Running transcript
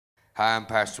Hi, I'm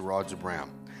Pastor Roger Brown.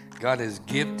 God has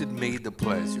gifted me the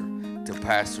pleasure to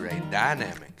pastor a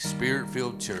dynamic,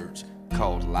 spirit-filled church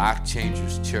called Life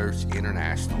Changers Church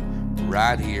International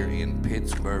right here in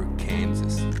Pittsburg,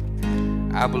 Kansas.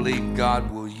 I believe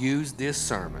God will use this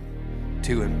sermon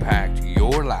to impact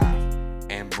your life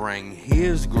and bring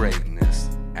His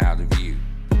greatness out of you.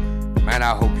 Man,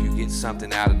 I hope you get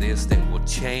something out of this that will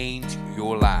change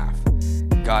your life.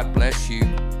 God bless you.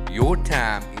 Your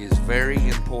time is very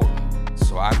important,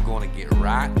 so I'm going to get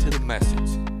right to the message.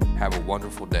 Have a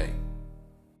wonderful day.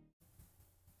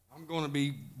 I'm going to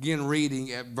begin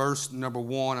reading at verse number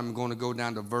 1. I'm going to go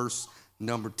down to verse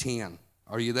number 10.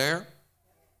 Are you there?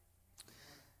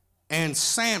 And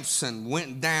Samson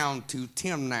went down to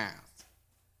Timnath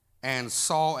and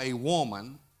saw a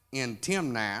woman in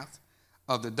Timnath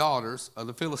of the daughters of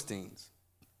the Philistines.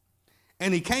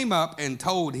 And he came up and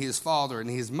told his father and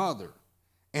his mother,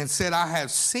 and said, I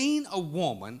have seen a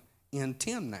woman in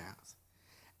Timnath,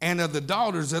 and of the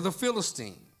daughters of the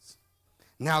Philistines.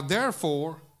 Now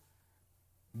therefore,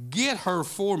 get her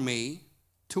for me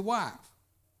to wife.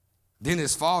 Then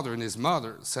his father and his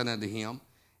mother said unto him,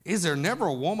 Is there never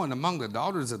a woman among the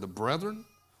daughters of the brethren,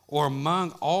 or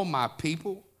among all my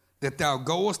people, that thou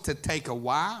goest to take a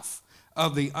wife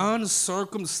of the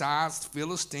uncircumcised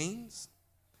Philistines?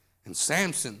 And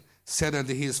Samson said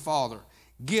unto his father,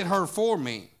 Get her for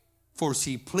me, for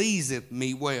she pleaseth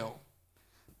me well.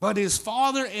 But his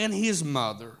father and his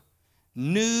mother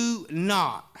knew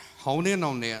not, hone in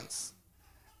on this,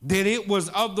 that it was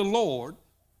of the Lord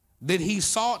that he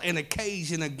sought an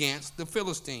occasion against the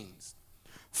Philistines.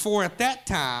 For at that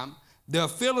time the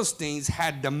Philistines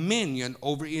had dominion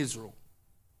over Israel.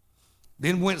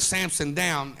 Then went Samson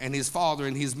down and his father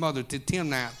and his mother to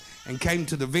Timnath, and came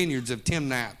to the vineyards of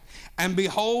Timnath. And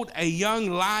behold, a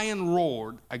young lion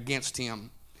roared against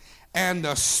him. And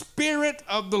the Spirit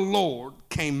of the Lord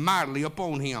came mightily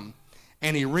upon him.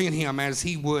 And he rent him as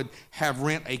he would have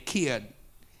rent a kid.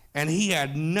 And he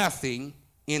had nothing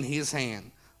in his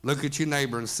hand. Look at your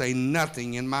neighbor and say,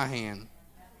 nothing in my hand.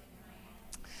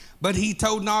 But he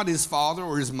told not his father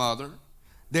or his mother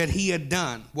that he had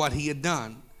done what he had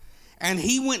done. And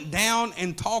he went down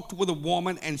and talked with a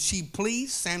woman, and she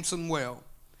pleased Samson well.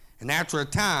 And after a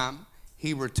time,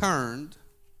 he returned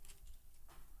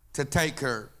to take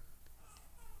her.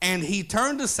 And he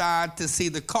turned aside to see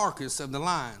the carcass of the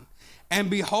lion. And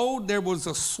behold, there was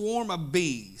a swarm of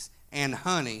bees and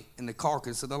honey in the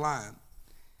carcass of the lion.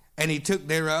 And he took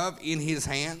thereof in his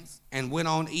hands and went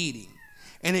on eating.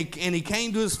 And he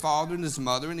came to his father and his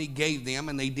mother, and he gave them,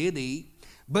 and they did eat.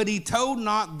 But he told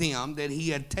not them that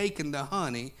he had taken the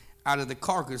honey out of the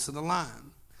carcass of the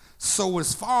lion. So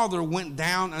his father went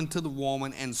down unto the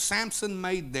woman, and Samson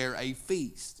made there a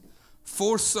feast.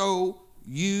 For so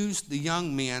used the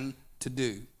young men to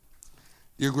do.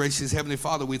 Dear gracious Heavenly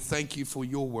Father, we thank you for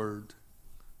your word.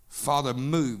 Father,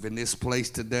 move in this place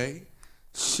today.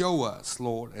 Show us,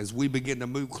 Lord, as we begin to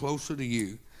move closer to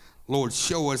you. Lord,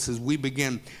 show us as we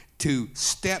begin to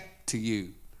step to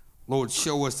you. Lord,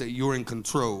 show us that you're in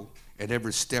control at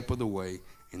every step of the way.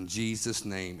 In Jesus'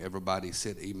 name, everybody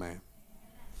said amen.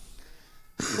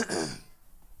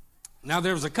 Now,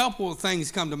 there's a couple of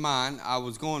things come to mind. I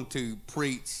was going to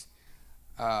preach,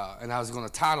 and I was going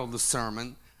to title the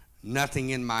sermon, Nothing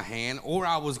in My Hand, or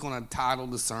I was going to title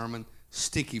the sermon,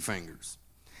 Sticky Fingers.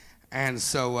 And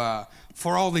so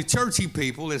for all the churchy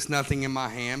people, it's nothing in my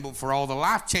hand, but for all the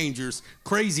life changers,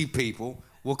 crazy people,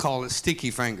 we'll call it Sticky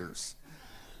Fingers.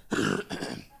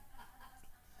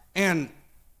 And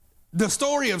the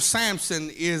story of Samson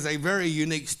is a very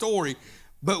unique story,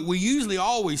 but we usually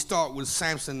always start with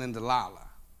Samson and Delilah.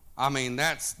 I mean,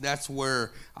 that's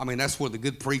where the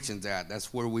good preaching's at.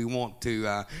 That's where we want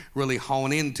to really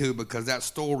hone into, because that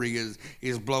story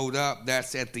is blowed up.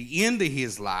 That's at the end of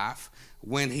his life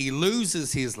when he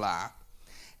loses his life.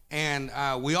 And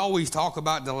we always talk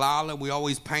about Delilah. We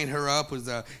always paint her up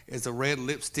as a red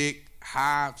lipstick,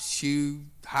 high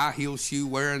heel shoe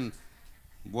wearing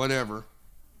whatever.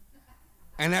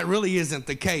 And that really isn't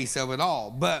the case of it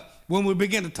all. But when we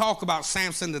begin to talk about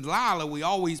Samson and Delilah, we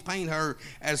always paint her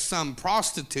as some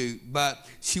prostitute, but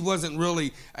she wasn't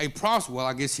really a prostitute. Well,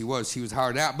 I guess she was. She was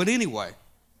hired out. But anyway,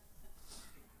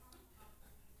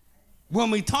 when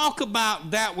we talk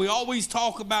about that, we always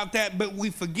talk about that, but we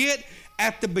forget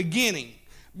at the beginning,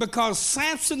 because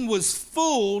Samson was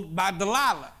fooled by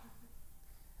Delilah.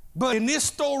 But in this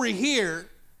story here,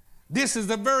 this is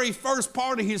the very first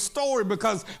part of his story,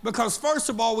 because first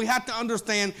of all, we have to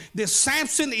understand that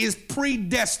Samson is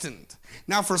predestined.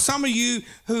 Now, for some of you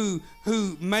who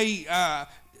may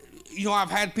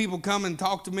I've had people come and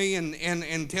talk to me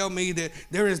and tell me that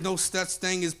there is no such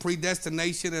thing as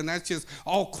predestination, and that's just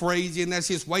all crazy, and that's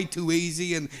just way too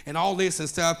easy, and all this and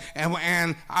stuff.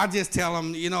 And I just tell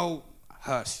them,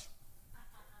 hush.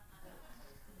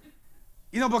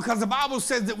 Because the Bible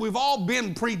says that we've all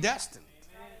been predestined.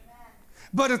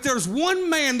 But if there's one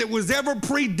man that was ever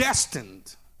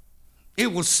predestined,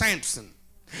 it was Samson.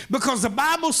 Because the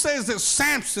Bible says that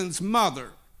Samson's mother,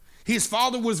 his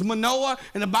father was Manoah,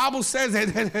 and the Bible says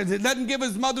that it doesn't give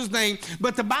his mother's name,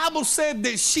 but the Bible said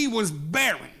that she was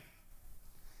barren.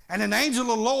 And an angel of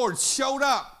the Lord showed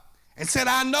up and said,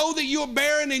 I know that you're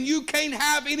barren and you can't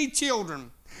have any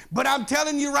children. But I'm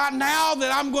telling you right now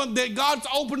that God's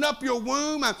opened up your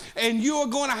womb and you are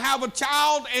going to have a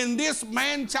child, and this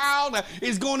man-child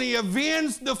is going to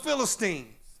avenge the Philistines.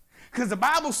 Because the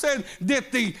Bible said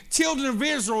that the children of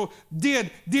Israel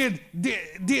did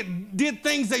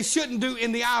things they shouldn't do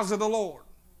in the eyes of the Lord.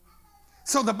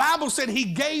 So the Bible said he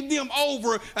gave them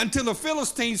over unto the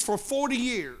Philistines for 40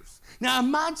 years. Now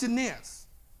imagine this.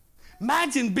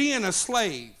 Imagine being a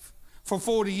slave for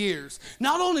 40 years.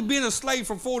 Not only being a slave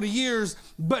for 40 years,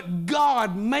 but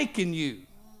God making you.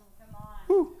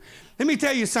 Whew. Let me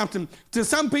tell you something. To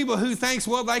some people who thinks,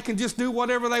 well, they can just do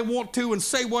whatever they want to and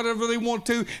say whatever they want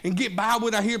to and get by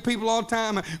with it. I hear people all the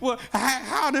time, well,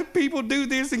 how do people do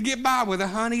this and get by with it?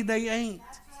 Honey, they ain't.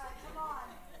 That's right. Come on.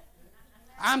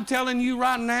 I'm telling you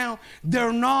right now,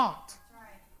 they're not.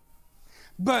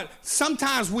 But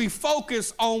sometimes we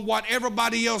focus on what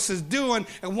everybody else is doing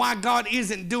and why God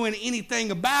isn't doing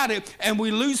anything about it, and we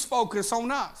lose focus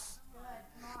on us.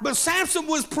 But Samson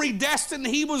was predestined.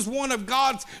 He was one of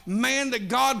God's men that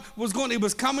God was going. It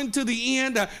was coming to the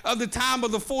end of the time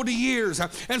of the 40 years.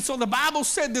 And so the Bible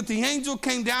said that the angel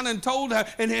came down and told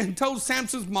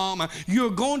Samson's mom,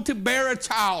 you're going to bear a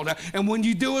child. And when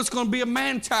you do, it's going to be a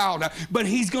man-child. But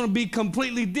he's going to be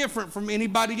completely different from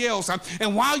anybody else.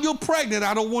 And while you're pregnant,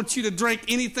 I don't want you to drink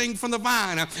anything from the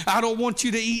vine. I don't want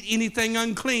you to eat anything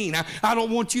unclean. I don't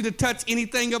want you to touch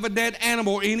anything of a dead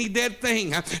animal or any dead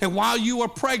thing. And while you are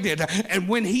pregnant, and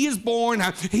when he is born,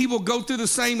 he will go through the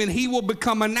same, and he will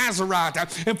become a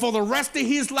Nazirite. And for the rest of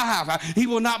his life, he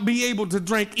will not be able to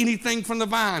drink anything from the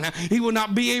vine. He will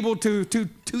not be able to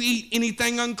eat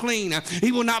anything unclean.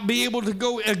 He will not be able to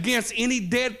go against any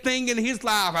dead thing in his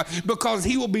life, because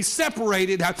he will be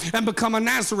separated and become a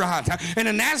Nazirite. And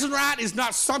a Nazirite is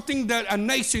not something that a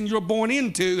nation you're born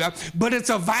into, but it's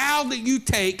a vow that you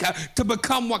take to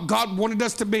become what God wanted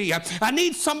us to be. I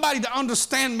need somebody to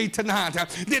understand me tonight,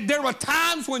 that there are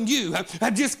times when you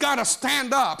have just got to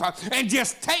stand up and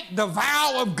just take the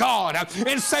vow of God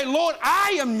and say, Lord,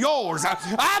 I am yours.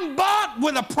 I'm bought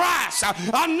with a price.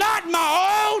 I'm not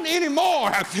my own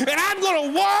anymore, and I'm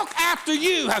going to walk after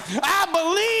you.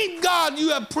 I believe, God, you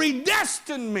have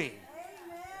predestined me.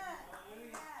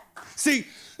 Amen. See,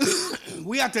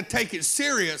 we have to take it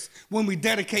serious when we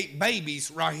dedicate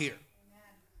babies right here.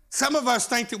 Some of us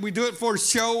think that we do it for a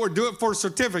show or do it for a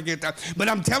certificate, but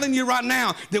I'm telling you right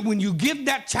now that when you give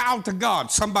that child to God,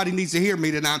 somebody needs to hear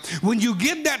me tonight. When you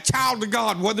give that child to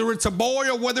God, whether it's a boy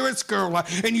or whether it's a girl,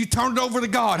 and you turn it over to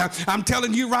God, I'm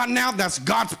telling you right now, that's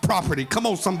God's property. Come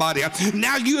on, somebody.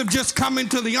 Now you have just come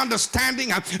into the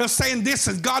understanding of saying, this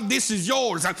is God, this is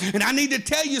yours. And I need to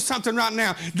tell you something right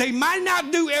now. They might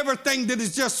not do everything that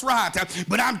is just right,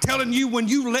 but I'm telling you, when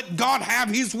you let God have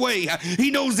his way,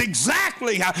 he knows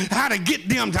exactly how to get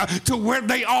them to where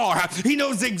they are. He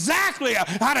knows exactly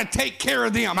how to take care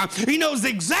of them. He knows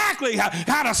exactly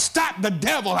how to stop the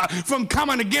devil from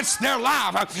coming against their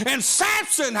life. And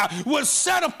Samson was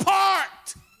set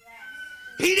apart.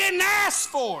 He didn't ask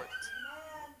for it.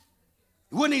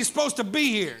 When he's supposed to be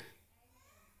here.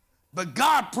 But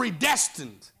God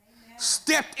predestined,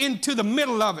 stepped into the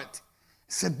middle of it,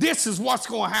 said, this is what's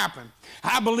going to happen.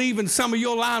 I believe in some of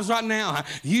your lives right now,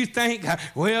 you think,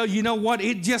 well, you know what,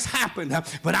 it just happened.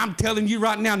 But I'm telling you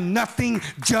right now, nothing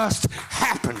just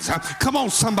happens. Come on,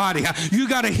 somebody. You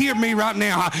got to hear me right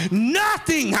now.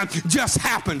 Nothing just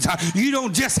happens. You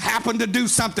don't just happen to do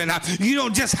something. You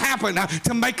don't just happen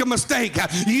to make a mistake.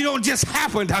 You don't just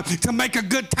happen to make a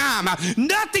good time.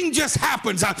 Nothing just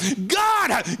happens.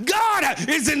 God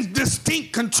is in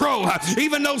distinct control.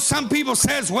 Even though some people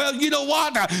says, well, you know what,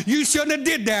 you shouldn't have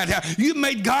did that. You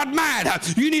made God mad.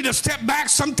 You need to step back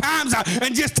sometimes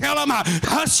and just tell him,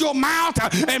 hush your mouth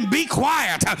and be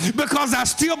quiet, because I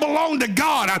still belong to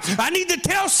God. I need to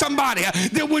tell somebody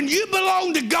that when you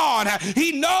belong to God,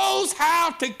 he knows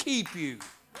how to keep you.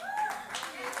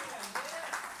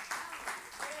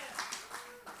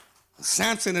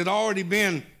 Samson had already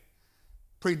been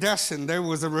predestined. There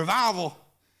was a revival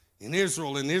in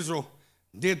Israel, and Israel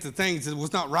did the things that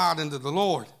was not right unto the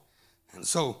Lord. And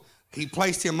so he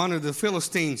placed him under the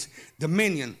Philistines'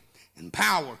 dominion and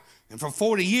power. And for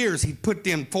 40 years, he put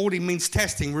them, 40 means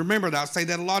testing. Remember that, I say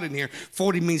that a lot in here.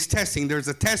 40 means testing. There's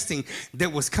a testing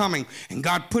that was coming. And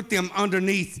God put them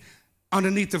underneath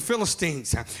the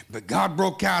Philistines. But God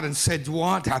broke out and said,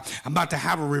 what? I'm about to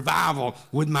have a revival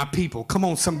with my people. Come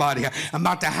on, somebody. I'm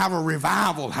about to have a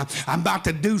revival. I'm about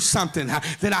to do something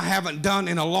that I haven't done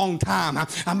in a long time.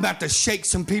 I'm about to shake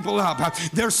some people up.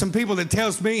 There's some people that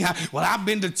tells me, well, I've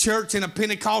been to church in a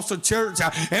Pentecostal church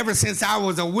ever since I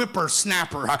was a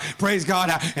whippersnapper. Praise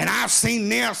God. And I've seen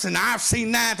this and I've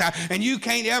seen that. And you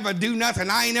can't ever do nothing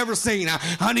I ain't ever seen.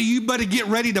 Honey, you better get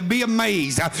ready to be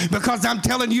amazed, because I'm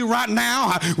telling you right now,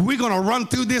 we're going to run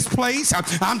through this place.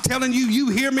 I'm telling you, you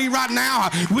hear me right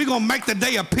now. We're going to make the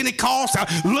day of Pentecost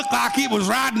look like it was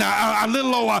riding a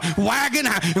little old wagon,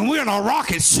 and we're in a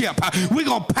rocket ship. We're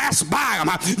going to pass by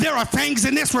them. There are things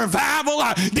in this revival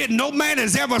that no man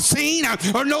has ever seen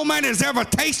or no man has ever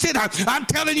tasted. I'm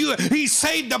telling you, he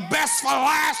saved the best for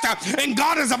last, and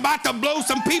God is about to blow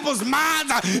some people's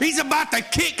minds. He's about to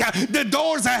kick the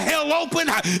doors of hell open.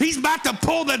 He's about to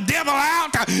pull the devil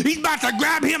out. He's about to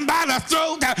grab him by the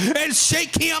throat and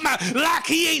shake him like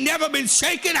he ain't never been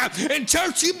shaken. And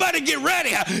church, you better get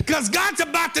ready, because God's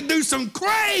about to do some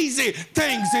crazy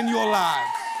things in your life.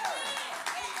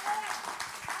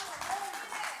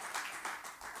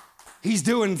 He's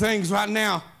doing things right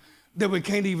now that we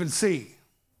can't even see.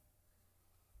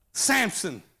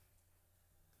 Samson,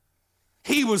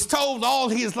 he was told all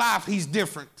his life he's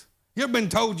different. You ever been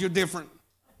told you're different?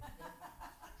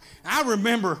 I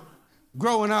remember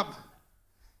growing up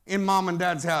in mom and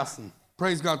dad's house, and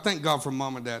praise God, thank God for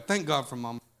mom and dad. Thank God for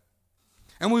mom.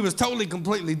 And we was totally,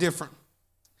 completely different.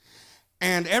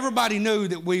 And everybody knew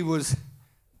that we was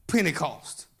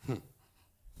Pentecost.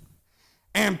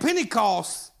 And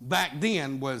Pentecost back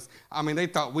then was, they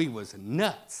thought we was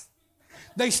nuts.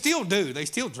 They still do. They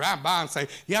still drive by and say,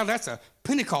 yeah, that's a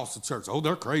Pentecostal church. Oh,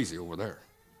 they're crazy over there.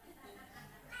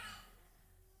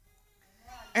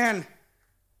 And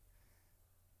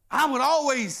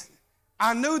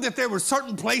I knew that there were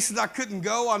certain places I couldn't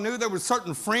go. I knew there were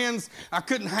certain friends I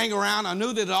couldn't hang around. I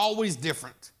knew that it was always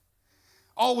different.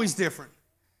 Always different.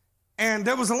 And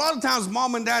there was a lot of times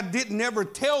mom and dad didn't ever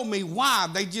tell me why.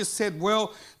 They just said,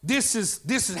 well, this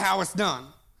is how it's done.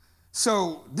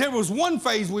 So there was one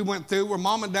phase we went through where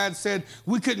mom and dad said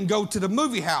we couldn't go to the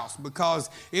movie house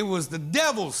because it was the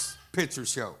devil's picture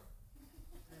show.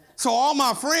 So all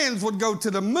my friends would go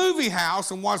to the movie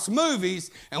house and watch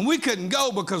movies, and we couldn't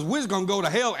go because we was going to go to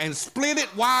hell and split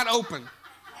it wide open.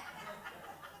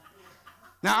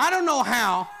 Now, I don't know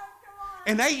how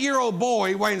an 8-year-old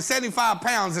boy weighing 75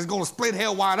 pounds is going to split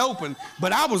hell wide open,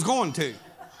 but I was going to.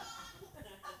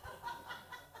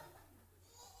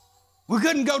 We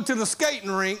couldn't go to the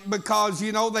skating rink because,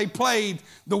 they played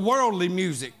the worldly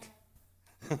music.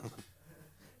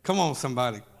 Come on,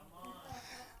 somebody.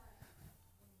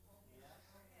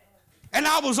 And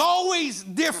I was always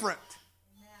different.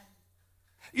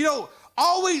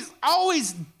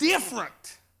 Always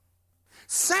different.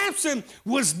 Samson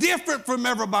was different from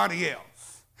everybody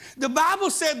else. The Bible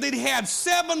said that he had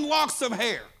 7 locks of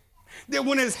hair. That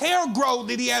when his hair grew,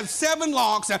 that he had 7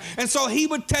 locks, and so he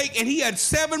would take, and he had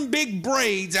 7 big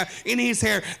braids in his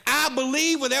hair. I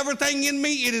believe with everything in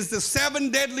me, it is the 7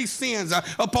 deadly sins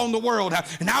upon the world,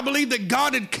 and I believe that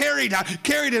God had carried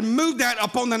and moved that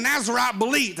upon the Nazarite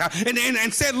belief,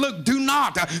 and said, look, do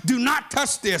not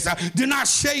touch this, do not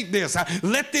shave this,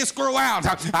 let this grow out.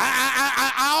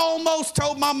 I almost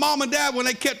told my mom and dad when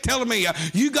they kept telling me,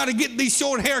 you got to get these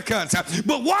short haircuts,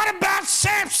 but what about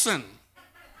Samson?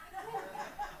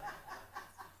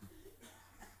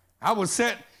 I was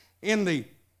sat in the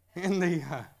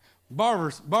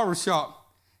barber shop,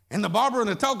 and the barber in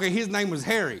the toga, his name was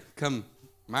Harry. Come,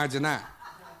 imagine that.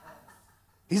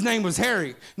 His name was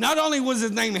Harry. Not only was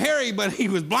his name Harry, but he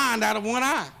was blind out of one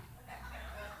eye.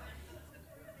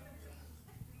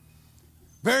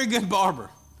 Very good barber.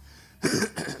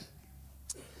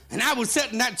 And I was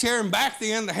sitting in that chair, and back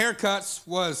then the haircuts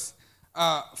was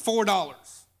 $4.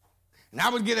 And I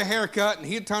would get a haircut, and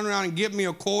he'd turn around and give me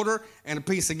a quarter and a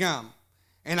piece of gum.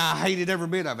 And I hated every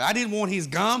bit of it. I didn't want his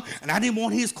gum, and I didn't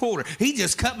want his quarter. He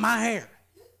just cut my hair.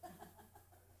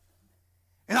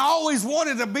 And I always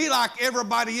wanted to be like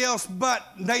everybody else, but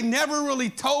they never really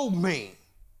told me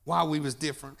why we was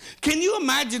different. Can you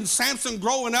imagine Samson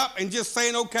growing up and just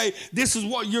saying, okay, this is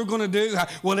what you're going to do?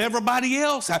 Well, everybody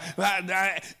else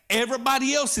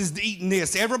is eating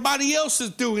this. Everybody else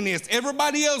is doing this.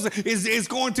 Everybody else is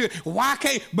going to. Why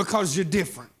can't? Because you're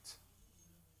different.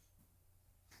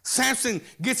 Samson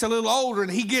gets a little older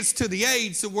and he gets to the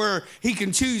age to where he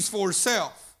can choose for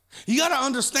himself. You got to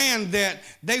understand that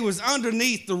they was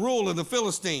underneath the rule of the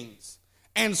Philistines.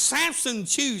 And Samson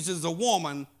chooses a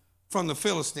woman from the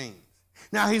Philistines.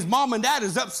 Now his mom and dad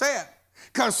is upset.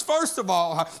 Because first of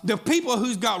all, the people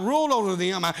who's got rule over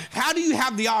them, how do you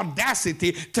have the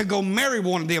audacity to go marry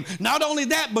one of them? Not only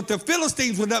that, but the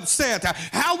Philistines were upset.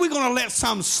 How are we going to let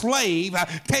some slave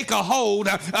take a hold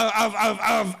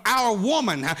of our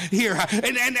woman here?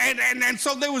 And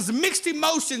so there was mixed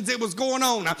emotions that was going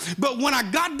on. But when I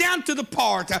got down to the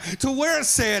part to where it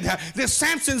said that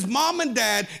Samson's mom and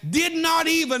dad did not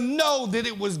even know that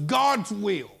it was God's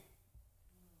will.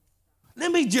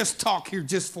 Let me just talk here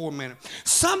just for a minute.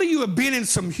 Some of you have been in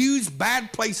some huge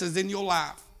bad places in your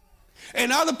life.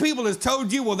 And other people have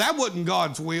told you, well, that wasn't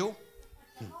God's will.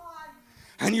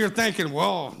 And you're thinking,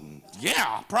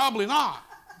 yeah, probably not.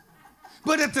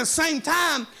 But at the same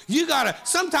time,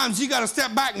 sometimes you gotta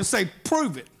step back and say,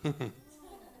 prove it.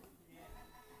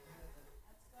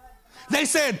 They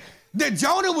said that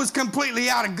Jonah was completely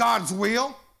out of God's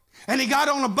will. And he got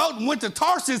on a boat and went to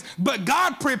Tarsus, but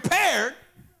God prepared.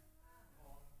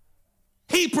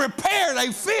 He prepared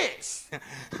a fish.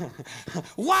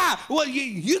 Why? Well,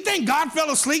 you think God fell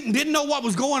asleep and didn't know what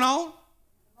was going on?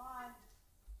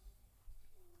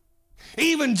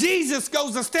 Even Jesus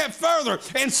goes a step further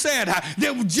and said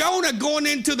that Jonah going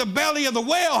into the belly of the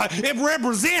whale, it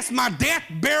represents my death,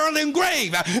 burial, and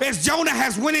grave. As Jonah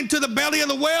has went into the belly of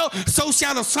the whale, so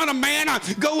shall the Son of Man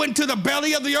go into the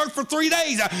belly of the earth for 3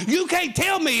 days. You can't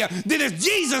tell me that as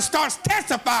Jesus starts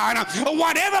testifying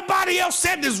what everybody else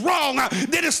said is wrong,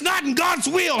 that it's not in God's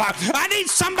will. I need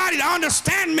somebody to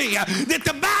understand me that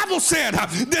the Bible said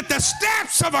that the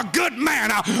steps of a good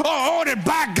man are ordered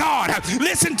by God.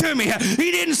 Listen to me.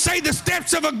 He didn't say the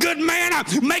steps of a good man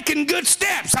making good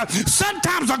steps.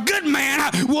 Sometimes a good man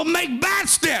will make bad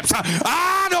steps.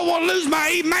 I don't want to lose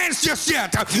my amens just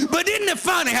yet. But isn't it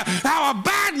funny how a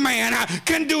bad man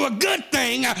can do a good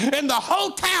thing and the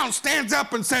whole town stands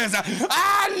up and says,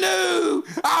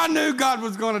 I knew God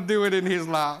was going to do it in his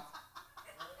life.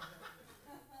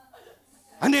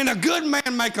 And then a good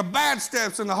man make a bad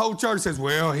steps and the whole church says,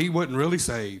 well, he wasn't really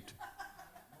saved.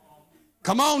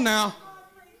 Come on now.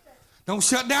 Don't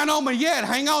shut down on me yet.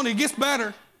 Hang on, it gets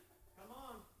better. Come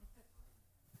on.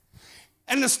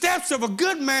 And the steps of a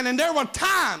good man, and there were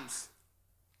times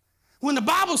when the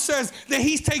Bible says that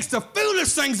he takes the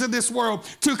foolish things of this world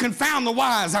to confound the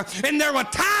wise. And there are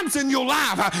times in your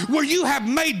life where you have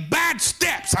made bad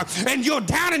steps and you're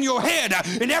down in your head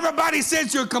and everybody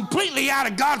says you're completely out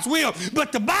of God's will.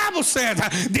 But the Bible says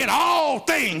that all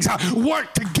things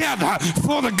work together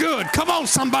for the good. Come on,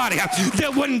 somebody.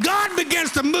 That when God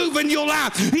begins to move in your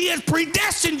life, he has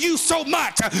predestined you so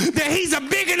much that he's a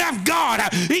big enough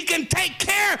God. He can take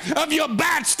care of your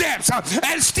bad steps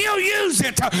and still use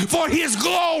it for his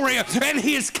glory and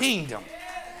his kingdom.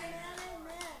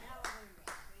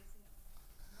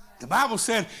 The Bible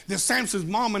said that Samson's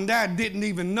mom and dad didn't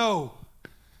even know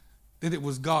that it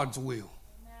was God's will.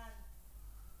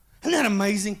 Isn't that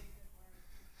amazing?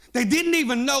 They didn't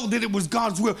even know that it was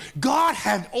God's will. God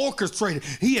had orchestrated.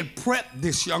 He had prepped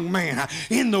this young man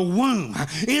in the womb.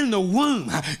 In the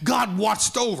womb, God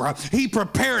watched over. He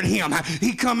prepared him.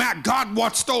 He come out, God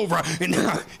watched over. And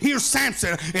here's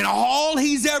Samson. And all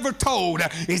he's ever told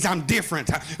is, I'm different.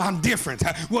 I'm different.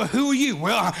 Well, who are you?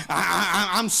 Well,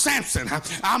 I'm Samson.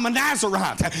 I'm a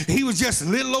Nazarite. He was just a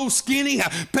little old skinny,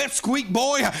 pipsqueak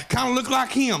boy. Kind of looked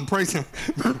like him. Praise him.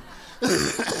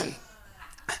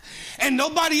 And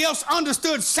nobody else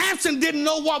understood. Samson didn't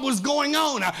know what was going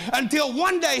on until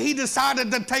one day he decided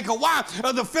to take a wife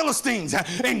of the Philistines.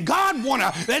 And God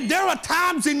there are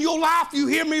times in your life, you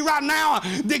hear me right now,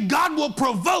 that God will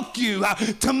provoke you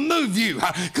to move you.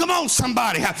 Come on,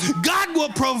 somebody. God will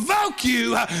provoke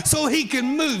you so he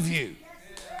can move you.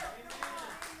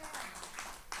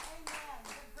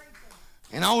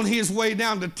 And on his way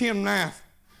down to Timnath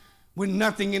with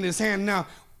nothing in his hand.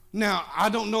 Now, I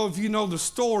don't know if you know the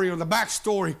story or the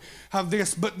backstory of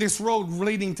this, but this road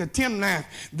leading to Timnath,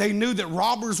 they knew that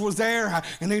robbers was there,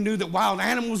 and they knew that wild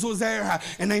animals was there,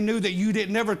 and they knew that you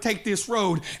didn't ever take this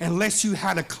road unless you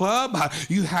had a club,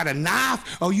 you had a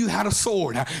knife, or you had a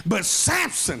sword. But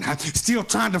Samson, still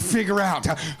trying to figure out,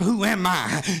 who am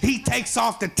I? He takes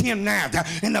off to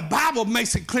Timnath, and the Bible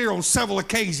makes it clear on several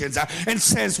occasions and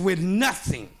says, with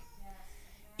nothing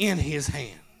in his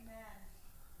hand.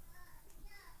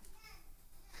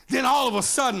 Then all of a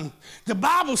sudden, the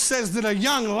Bible says that a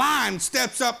young lion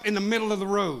steps up in the middle of the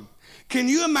road. Can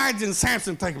you imagine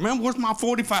Samson thinking, man, where's my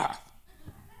 45?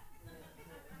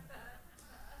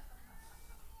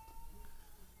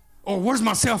 Or where's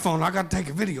my cell phone? I got to take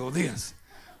a video of this.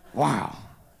 Wow.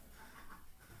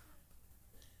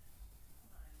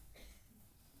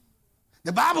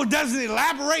 The Bible doesn't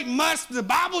elaborate much. The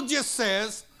Bible just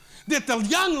says that the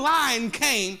young lion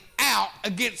came out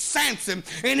against Samson,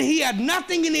 and he had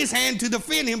nothing in his hand to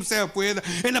defend himself with.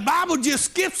 And the Bible just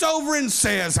skips over and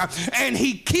says, and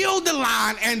he killed the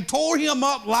lion and tore him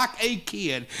up like a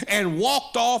kid and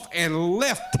walked off and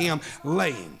left him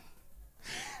laying.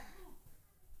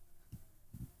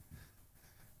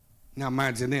 Now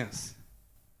imagine this.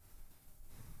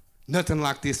 Nothing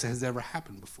like this has ever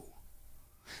happened before.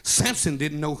 Samson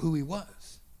didn't know who he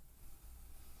was.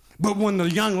 But when the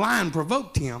young lion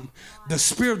provoked him, the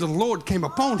Spirit of the Lord came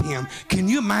upon him. Can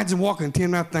you imagine walking into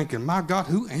him thinking, my God,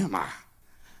 who am I?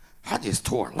 I just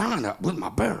tore a lion up with my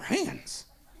bare hands.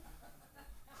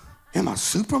 Am I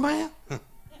Superman?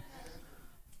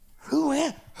 Who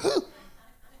am I?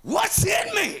 What's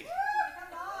in me?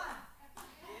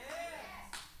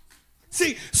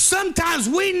 See, sometimes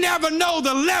we never know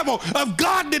the level of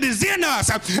God that is in us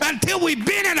until we've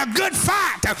been in a good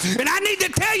fight. And I need to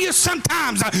tell you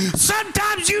sometimes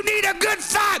you need a good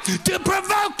fight to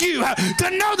provoke you, to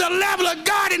know the level of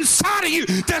God inside of you,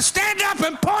 to stand up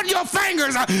and point your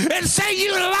fingers and say,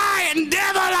 you lying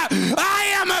devil,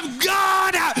 I am of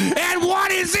God, and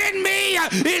what is in me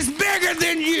is bigger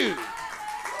than you.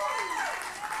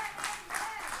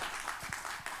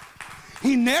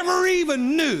 He never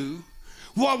even knew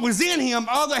what was in him,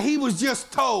 other he was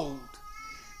just told,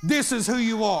 this is who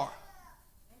you are.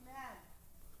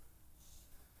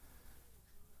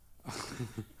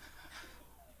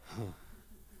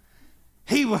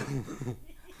 Amen.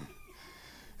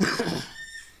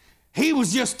 He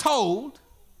was just told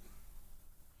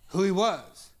who he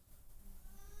was.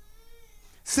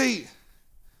 See,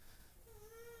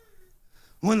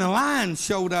 when the lion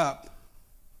showed up,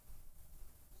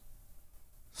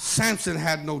 Samson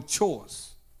had no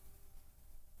choice.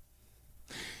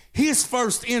 His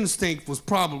first instinct was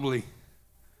probably,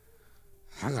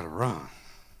 I gotta run.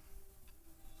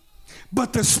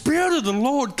 But the Spirit of the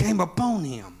Lord came upon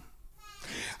him.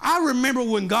 I remember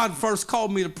when God first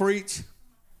called me to preach,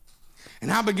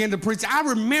 and I began to preach, I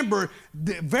remember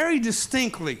very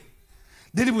distinctly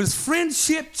that it was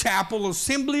Friendship Chapel,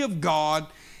 Assembly of God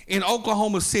in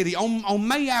Oklahoma City, on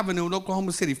May Avenue in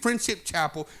Oklahoma City, Friendship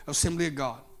Chapel, Assembly of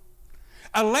God.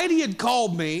 A lady had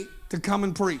called me to come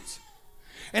and preach.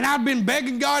 And I'd been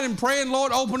begging God and praying,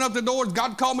 Lord, open up the doors.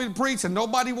 God called me to preach, and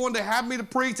nobody wanted to have me to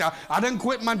preach. I didn't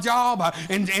quit my job.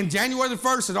 And January the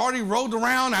 1st had already rolled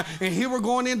around, and here we're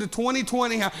going into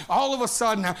 2020. All of a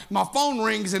sudden, my phone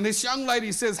rings, and this young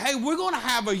lady says, hey, we're going to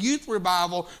have a youth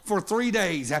revival for 3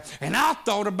 days. And I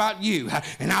thought about you.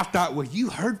 And I thought, well, you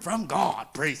heard from God.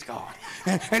 Praise God.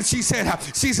 And she said,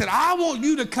 I want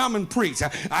you to come and preach.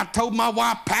 I told my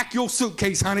wife, pack your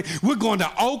suitcase, honey. We're going to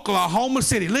Oklahoma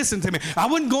City. Listen to me. I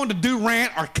wasn't going to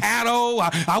Durant or Caddo.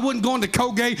 I wasn't going to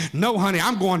Colgate. No, honey,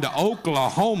 I'm going to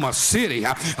Oklahoma City.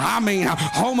 I mean,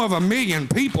 home of 1 million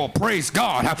people, praise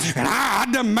God. And I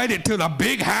done made it to the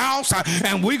big house,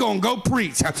 and we're going to go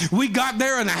preach. We got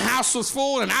there, and the house was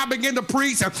full, and I began to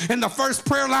preach. In the first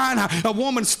prayer line, a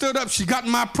woman stood up. She got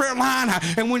in my prayer line,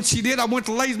 and when she did, I went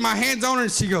to lay my hands on her,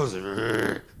 and she goes,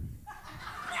 "Rrr."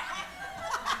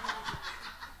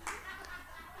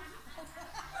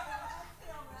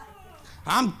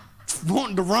 I'm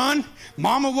wanting to run.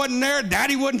 Mama wasn't there.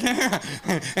 Daddy wasn't there.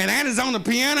 And Anna's on the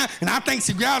piano, and I think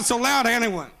she growled so loud, Anna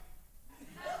went.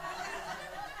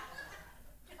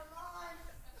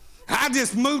 I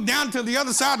just moved down to the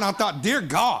other side, and I thought, dear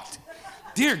God,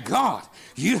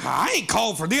 I ain't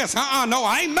called for this. No,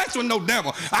 I ain't messing with no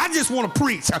devil. I just want to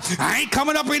preach. I ain't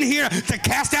coming up in here to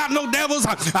cast out no devils.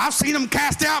 I've seen them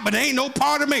cast out, but they ain't no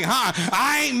part of me.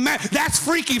 I ain't that's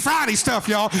Freaky Friday stuff,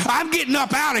 y'all. I'm getting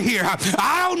up out of here.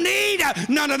 I don't need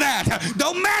none of that.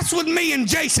 Don't mess with me and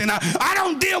Jason. I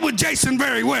don't deal with Jason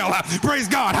very well. Praise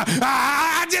God.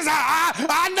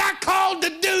 I'm not called to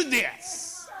do this.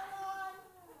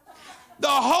 The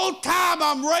whole time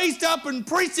I'm raised up and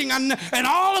preaching, and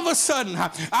all of a sudden,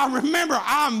 I remember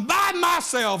I'm by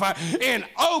myself in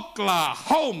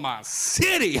Oklahoma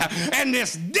City, and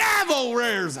this devil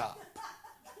rears up.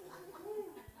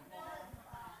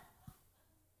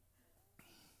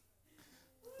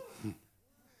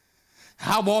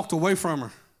 I walked away from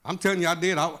her. I'm telling you, I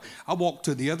did. I walked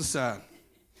to the other side.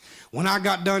 When I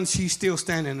got done, she's still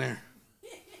standing there.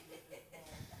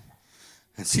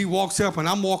 And she walks up, and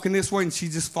I'm walking this way, and she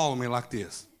just followed me like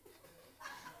this.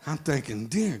 I'm thinking,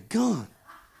 dear God.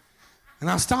 And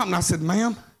I stopped, and I said,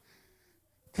 ma'am,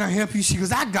 can I help you? She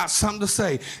goes, I got something to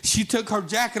say. She took her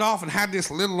jacket off and had this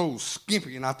little old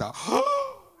skimpy, and I thought,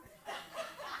 oh.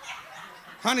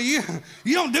 Honey,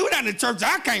 you don't do that in the church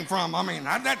I came from. I mean,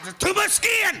 that's too much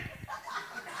skin.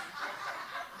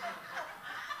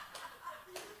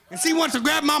 And she wants to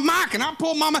grab my mic, and I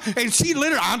pull my mic, and she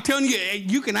literally, I'm telling you,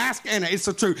 you can ask Anna, it's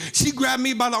the truth. She grabbed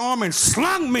me by the arm and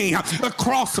slung me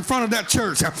across the front of that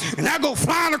church. And I go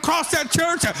flying across that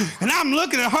church, and I'm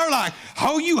looking at her like,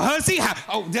 oh, you hussy.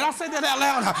 Oh, did I say that out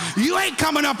loud? You ain't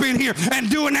coming up in here and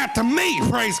doing that to me,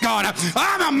 praise God.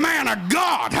 I'm a man of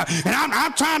God, and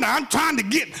I'm trying to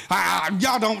get,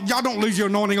 y'all don't lose your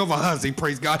anointing over hussy,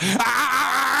 praise God.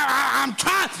 I'm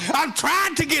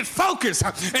trying to get focused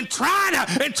and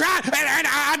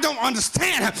I don't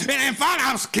understand. And finally,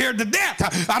 I'm scared to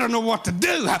death. I don't know what to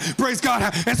do. Praise God.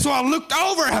 And so I looked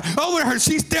over her.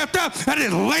 She stepped up. I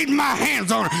just laid my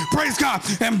hands on her. Praise God.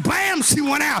 And bam, she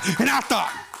went out. And I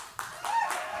thought,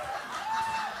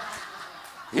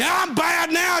 yeah, I'm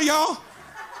bad now, y'all.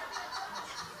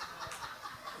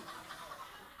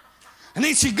 And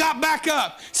then she got back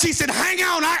up. She said, hang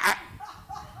on.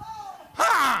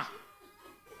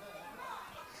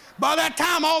 By that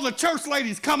time, all the church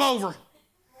ladies come over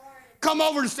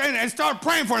and start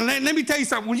praying for her. Let me tell you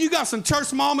something. When you got some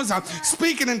church mamas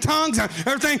speaking in tongues and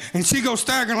everything, and she goes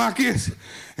staggering like this,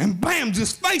 and bam,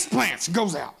 just face plants,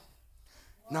 goes out.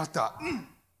 And I thought,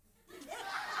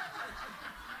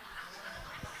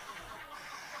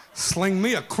 sling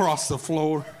me across the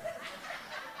floor.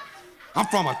 I'm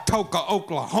from Atoka,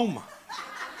 Oklahoma.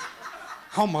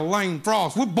 Home of Lane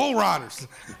Frost. We're bull riders.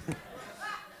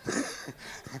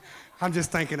 I'm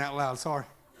just thinking out loud, sorry.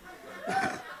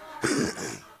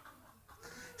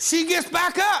 She gets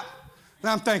back up. And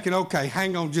I'm thinking, okay,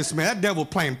 hang on just a minute. That devil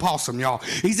playing possum, y'all.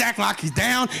 He's acting like he's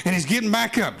down and he's getting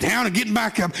back up, down and getting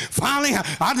back up. Finally,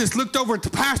 I just looked over at the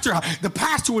pastor. The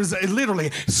pastor was literally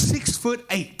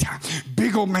 6'8",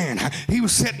 big old man. He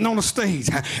was sitting on the stage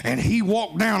and he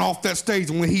walked down off that stage.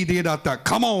 And when he did, I thought,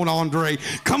 come on, Andre.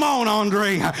 Come on,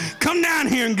 Andre. Come down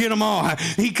here and get them all.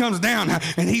 He comes down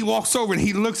and he walks over and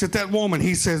he looks at that woman.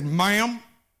 He says, ma'am.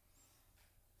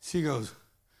 She goes,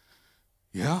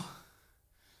 yeah.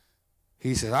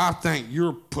 He said, I think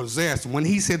you're possessed. When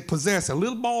he said possessed, a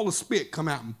little ball of spit come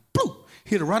out and poof,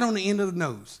 hit her right on the end of the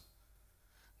nose.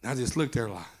 And I just looked at her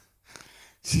like,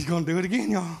 she's going to do it again,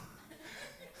 y'all.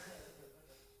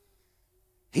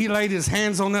 He laid his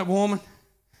hands on that woman.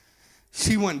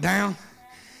 She went down.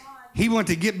 He went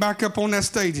to get back up on that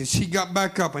stage, and she got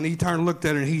back up, and he turned and looked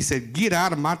at her, and he said, get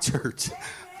out of my church.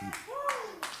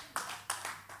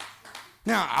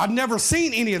 Now, I'd never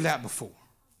seen any of that before.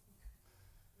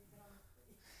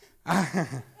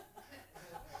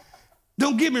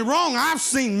 Don't get me wrong, I've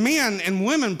seen men and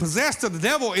women possessed of the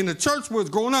devil in the church where I was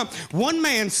growing up. One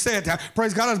man said,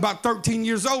 praise God, I was about 13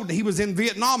 years old. He was in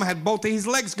Vietnam, had both of his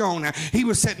legs gone. He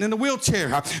was sitting in a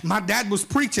wheelchair. My dad was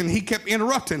preaching. He kept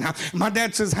interrupting. My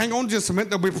dad says, hang on just a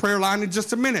minute. There'll be a prayer line in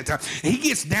just a minute. He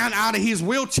gets down out of his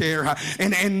wheelchair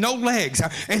and no legs.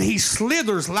 And he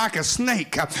slithers like a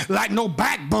snake, like no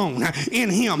backbone in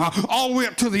him, all the way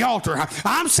up to the altar.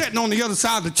 I'm sitting on the other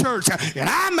side of the church, and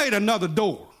I made another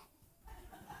door.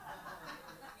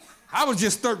 I was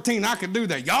just 13. I could do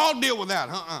that. Y'all deal with that.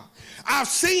 I've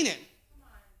seen it.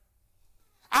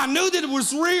 I knew that it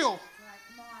was real.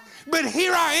 But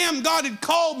here I am, God had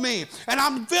called me, and I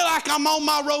feel like I'm on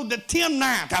my road to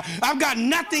Timnath. I've got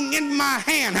nothing in my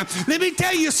hand. Let me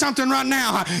tell you something right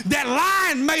now. That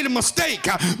lion made a mistake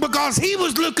because he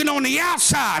was looking on the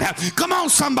outside. Come on,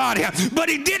 somebody. But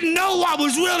he didn't know what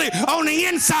was really on the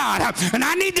inside. And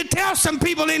I need to tell some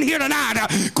people in here tonight,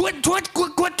 quit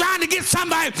trying to get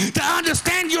somebody to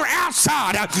understand your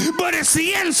outside. But it's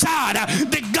the inside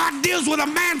that God deals with a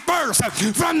man first,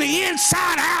 from the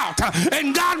inside out.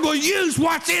 And God will use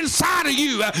what's inside of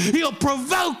you. He'll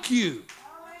provoke you.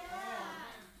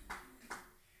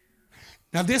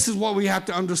 Now, this is what we have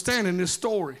to understand in this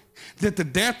story, that the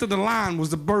death of the lion was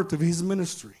the birth of his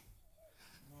ministry.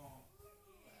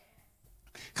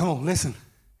 Come on, listen.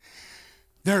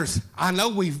 I know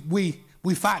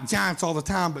we fight giants all the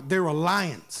time, but there are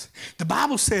lions. The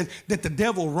Bible said that the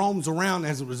devil roams around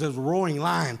as a roaring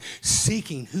lion,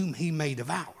 seeking whom he may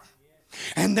devour.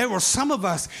 And there were some of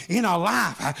us in our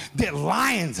life that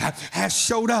lions have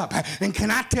showed up. And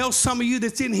can I tell some of you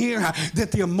that's in here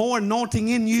that the more anointing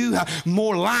in you,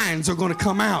 more lions are going to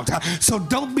come out. So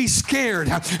don't be scared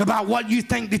about what you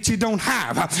think that you don't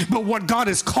have, but what God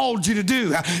has called you to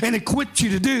do and equipped you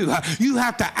to do. You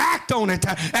have to act on it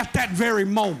at that very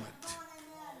moment.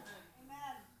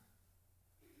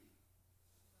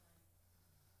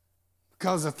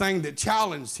 Because the thing that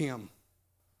challenged him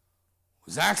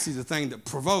was actually the thing that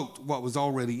provoked what was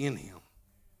already in him.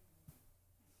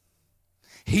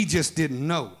 He just didn't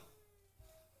know.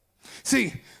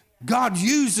 See, God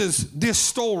uses this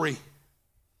story.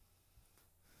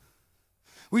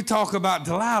 We talk about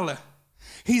Delilah.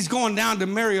 He's going down to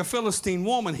marry a Philistine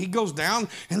woman. He goes down,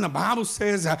 and the Bible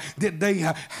says that they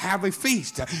have a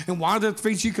feast. And while they're at the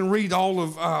feast, you can read all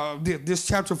of this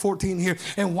chapter 14 here.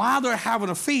 And while they're having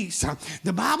a feast,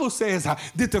 the Bible says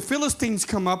that the Philistines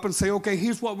come up and say, okay,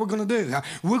 here's what we're going to do.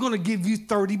 We're going to give you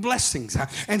 30 blessings.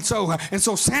 And so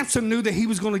Samson knew that he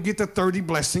was going to get the 30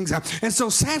 blessings. And so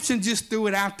Samson just threw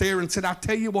it out there and said, I'll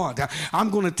tell you what, I'm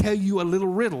going to tell you a little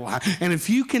riddle. And if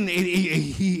you can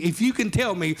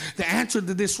tell me the answer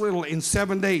to this riddle in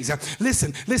 7 days.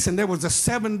 Listen, there was a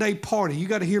 7-day party. You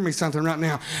got to hear me something right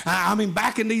now. I mean,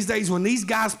 back in these days when these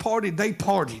guys partied, they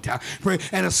partied.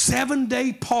 And a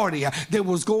 7-day party that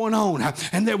was going on.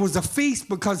 And there was a feast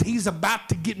because he's about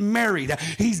to get married.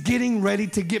 He's getting ready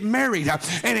to get married.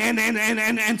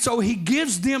 And so he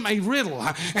gives them a riddle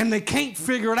and they can't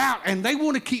figure it out. And they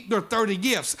want to keep their 30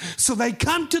 gifts. So they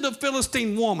come to the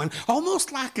Philistine woman,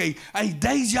 almost like a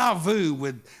deja vu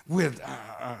with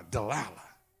Delilah.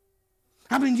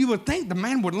 I mean, you would think the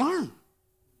man would learn.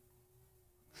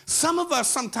 Some of us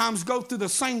sometimes go through the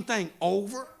same thing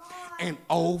over and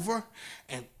over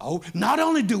and over. Not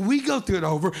only do we go through it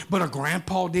over, but our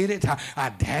grandpa did it, our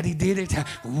daddy did it,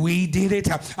 we did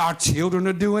it, our children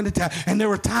are doing it. And there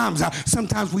are times,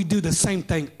 sometimes we do the same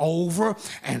thing over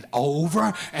and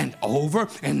over and over,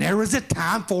 and there is a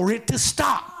time for it to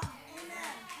stop.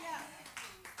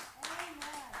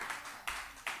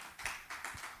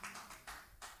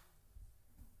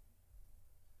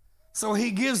 So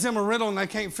he gives them a riddle and they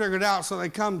can't figure it out. So they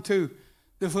come to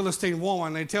the Philistine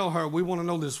woman. They tell her, we want to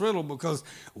know this riddle because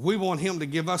we want him to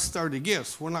give us 30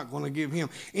 gifts. We're not going to give him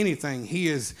anything.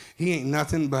 He ain't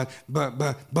nothing but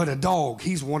a dog.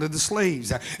 He's one of the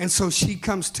slaves. And so she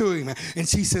comes to him and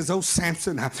she says, oh,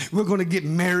 Samson, we're going to get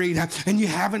married and you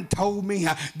haven't told me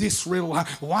this riddle.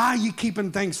 Why are you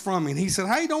keeping things from me? And he said,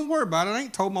 hey, don't worry about it. I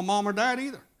ain't told my mom or dad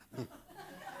either.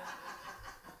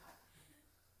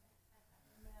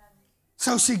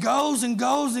 So she goes and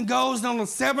goes and goes. And on the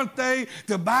 7th day,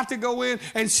 they're about to go in,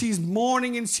 and she's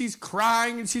mourning and she's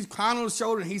crying and she's crying on his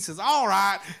shoulder. And he says, all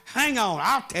right, hang on,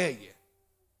 I'll tell you.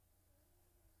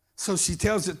 So she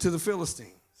tells it to the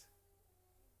Philistines.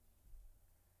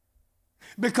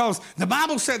 Because the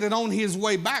Bible said that on his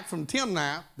way back from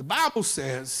Timnath, the Bible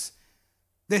says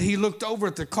that he looked over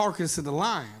at the carcass of the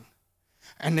lion,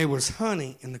 and there was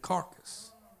honey in the carcass.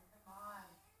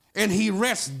 And he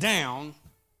rests down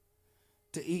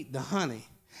to eat the honey.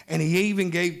 And he even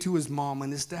gave to his mom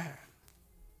and his dad.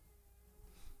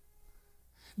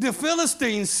 The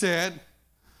Philistines said,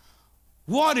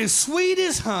 what is sweet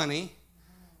as honey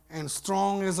and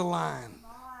strong as a lion?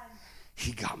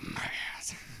 He got mad.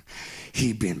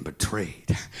 He'd been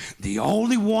betrayed. The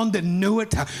only one that knew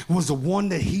it was the one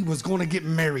that he was going to get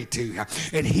married to.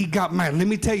 And he got married. Let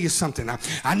me tell you something.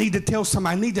 I need to tell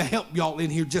somebody, I need to help y'all in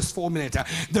here just for a minute.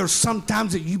 There's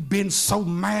sometimes that you've been so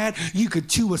mad you could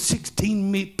chew a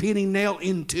 16-penny nail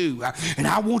in two. And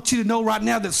I want you to know right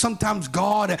now that sometimes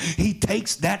God, he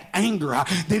takes that anger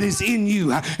that is in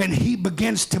you and he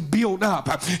begins to build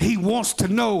up. He wants to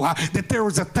know that there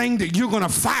is a thing that you're going to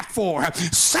fight for.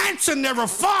 Samson never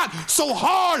fought so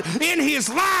hard in his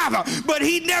life, but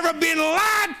he'd never been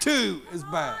lied to as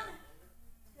bad.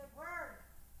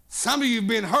 Some of you have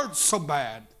been hurt so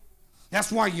bad.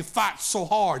 That's why you fight so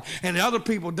hard, and other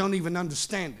people don't even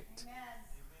understand it.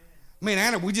 Me and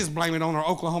Anna, we just blame it on our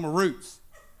Oklahoma roots.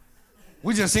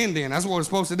 We just Indian. That's what we're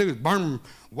supposed to do, is burn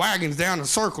wagons down and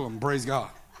circle them, praise God.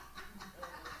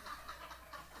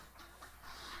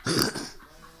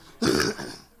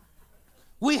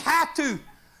 We have to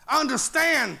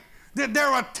understand that there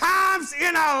are times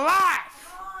in our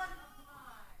life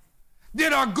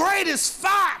that our greatest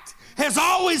fight has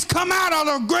always come out of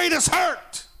our greatest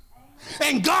hurt.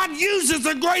 And God uses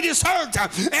the greatest hurt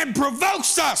and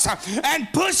provokes us and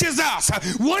pushes us.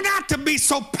 We're not to be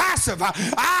so passive.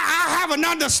 I have an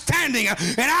understanding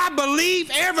and I believe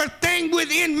everything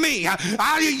within me.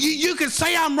 You can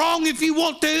say I'm wrong if you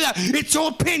want to. It's your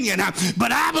opinion.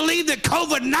 But I believe that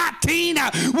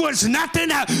COVID-19 was nothing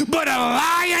but a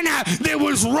lion that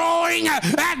was roaring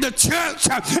at the church.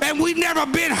 And we've never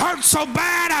been hurt so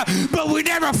bad, but we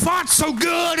never fought so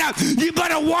good. You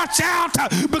better watch out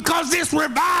because this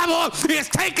revival is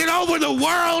taking over the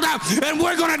world, and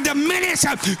we're going to diminish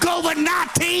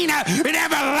COVID-19 and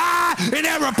every lie and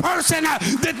every person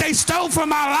that they stole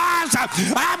from our lives.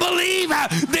 I believe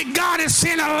that God has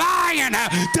sent a lion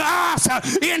to us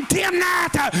in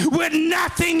Timnath with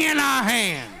nothing in our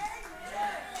hand.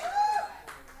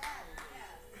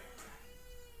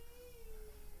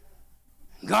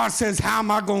 God says, how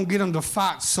am I going to get them to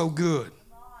fight so good?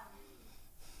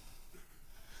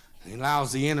 He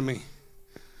allows the enemy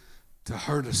to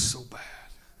hurt us so bad.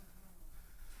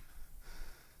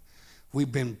 We've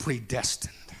been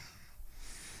predestined.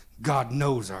 God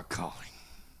knows our calling.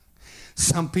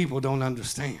 Some people don't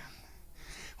understand.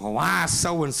 Well, why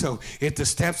so-and-so? If the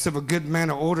steps of a good man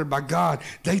are ordered by God,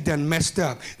 they done messed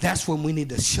up. That's when we need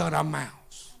to shut our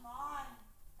mouths. Come on.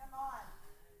 Come on.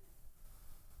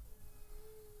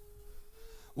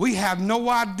 We have no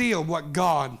idea what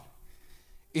God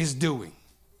is doing.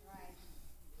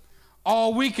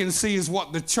 All we can see is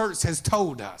what the church has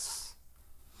told us.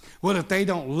 Well, if they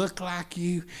don't look like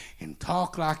you and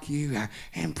talk like you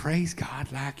and praise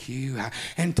God like you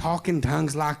and talk in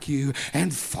tongues like you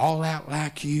and fall out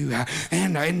like you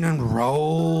and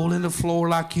roll in the floor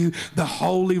like you, the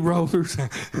holy rollers,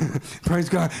 praise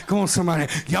God. Come on, somebody.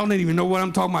 Y'all didn't even know what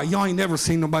I'm talking about. Y'all ain't never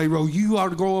seen nobody roll. You ought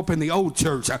to grow up in the old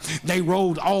church. They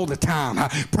rolled all the time.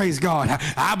 Praise God.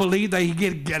 I believe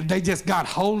they just got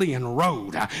holy and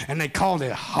rolled, and they called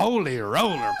it holy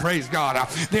roller. Praise God.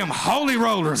 Them holy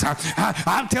rollers.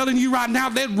 I'm telling you right now,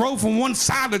 they'd roll from one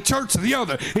side of the church to the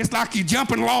other. It's like you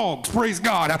jumping logs, praise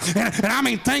God. And I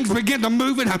mean, things begin to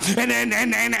move, and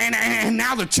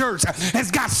now the church has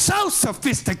got so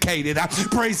sophisticated,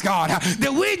 praise God,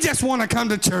 that we just want to come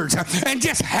to church and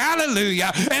just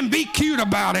hallelujah and be cute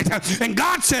about it. And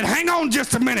God said, hang on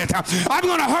just a minute. I'm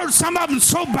going to hurt some of them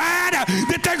so bad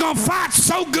that they're going to fight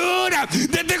so good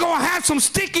that they're going to have some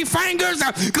sticky fingers.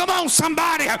 Come on,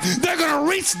 somebody. They're going to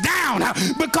reach down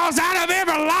because out of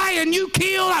every lion you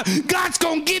kill, God's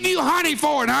going to give you honey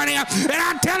for it, honey. And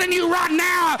I'm telling you right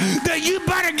now that you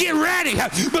better get ready,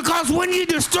 because when you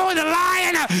destroy the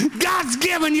lion, God's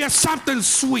giving you something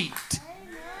sweet.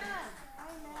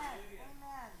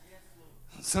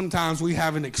 Sometimes we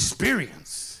have an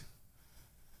experience.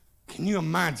 Can you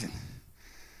imagine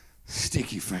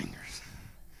sticky fingers?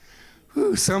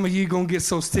 Ooh, some of you going to get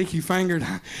so sticky-fingered,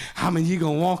 how many of you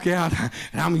going to walk out, and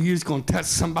how many of you just going to touch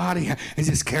somebody and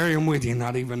just carry them with you and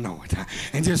not even know it,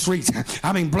 and just reach.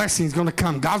 I mean, blessings going to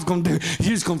come. God's going to do,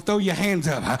 you're just going to throw your hands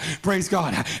up, praise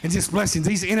God, and just blessings.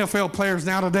 These NFL players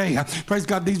now today, praise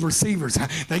God, these receivers,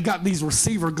 they got these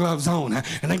receiver gloves on,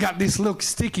 and they got this little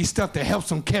sticky stuff that helps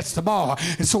them catch the ball.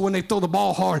 And so when they throw the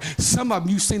ball hard, some of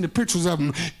them, you've seen the pictures of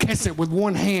them catch it with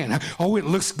one hand. Oh, it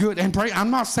looks good. And pray, I'm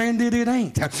not saying that it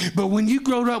ain't, but when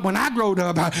I growed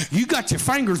up, you got your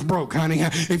fingers broke, honey,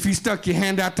 if you stuck your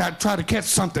hand out there to try to catch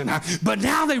something. But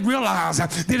now they realize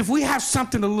that if we have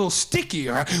something a little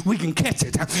stickier, we can catch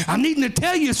it. I'm needing to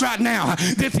tell you this right now,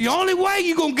 that the only way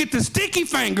you're going to get the sticky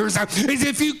fingers is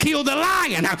if you kill the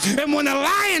lion. And when the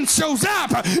lion shows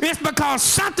up, it's because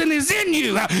something is in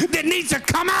you that needs to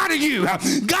come out of you.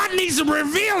 God needs to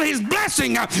reveal his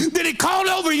blessing that he called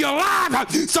over your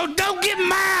life. So don't get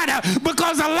mad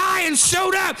because a lion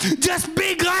showed up. Just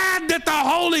be glad that the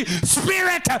Holy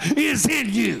Spirit is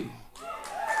in you.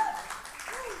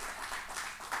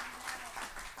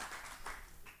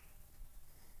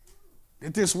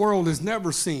 That this world has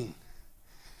never seen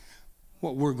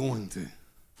what we're going through.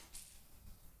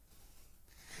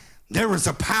 There is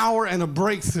a power and a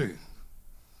breakthrough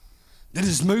that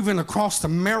is moving across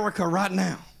America right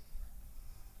now.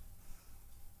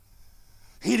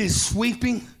 It is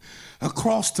sweeping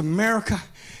across America,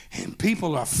 and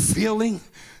people are feeling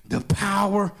the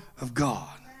power of God.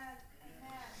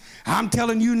 I'm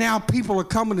telling you now, people are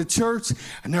coming to church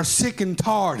and they're sick and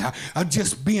tired of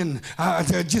just being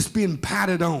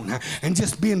patted on and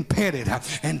just being petted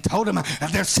and told them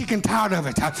they're sick and tired of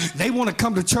it. They want to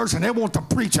come to church and they want the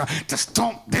preacher to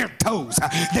stomp their toes.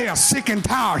 They are sick and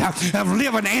tired of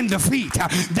living in defeat.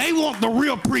 They want the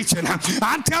real preaching.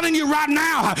 I'm telling you right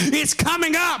now, it's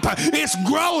coming up. It's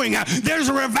growing. There's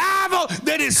a revival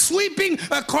that is sweeping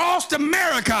across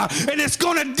America, and it's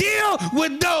going to deal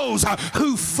with those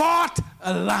who fought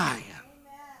a lion.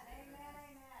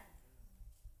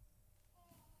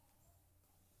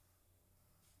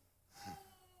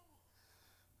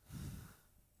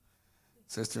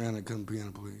 Sister Anna, come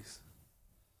piano, please.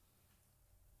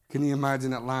 Can you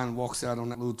imagine that lion walks out on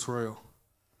that little trail?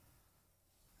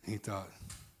 He thought,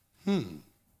 I'm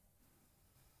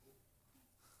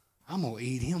going to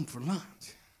eat him for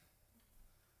lunch.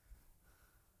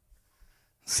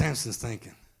 Samson's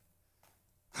thinking,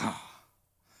 I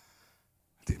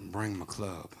didn't bring my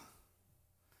club,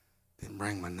 didn't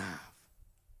bring my knife,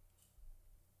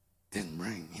 didn't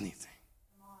bring anything.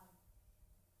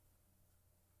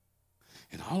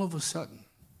 And all of a sudden,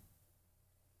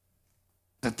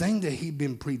 the thing that he'd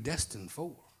been predestined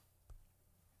for,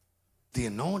 the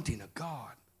anointing of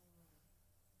God,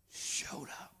 showed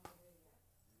up.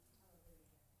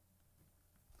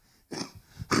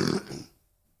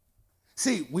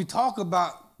 See, we talk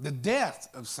about the death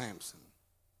of Samson,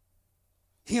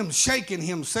 him shaking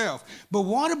himself. But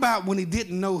what about when he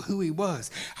didn't know who he was?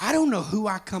 I don't know who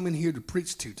I come in here to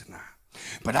preach to tonight.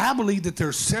 But I believe that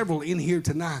there's several in here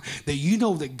tonight that you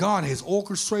know that God has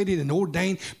orchestrated and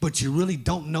ordained, but you really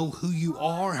don't know who you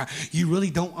are. You really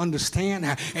don't understand.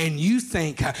 And you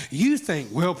think,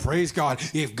 well, praise God,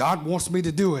 if God wants me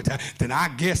to do it, then I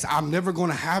guess I'm never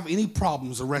going to have any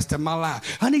problems the rest of my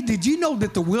life. Honey, did you know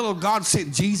that the will of God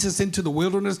sent Jesus into the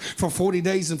wilderness for 40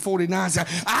 days and 40 nights?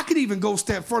 I could even go a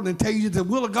step further and tell you the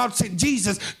will of God sent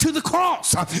Jesus to the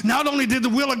cross. Not only did the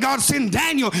will of God send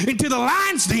Daniel into the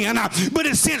lion's den, but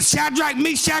it sent Shadrach,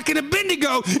 Meshach, and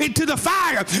Abednego into the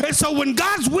fire. And so when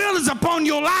God's will is upon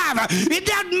your life, it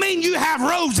doesn't mean you have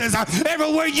roses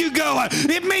everywhere you go.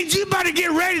 It means you better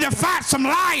get ready to fight some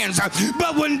lions.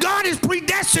 But when God has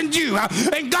predestined you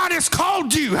and God has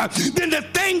called you, then the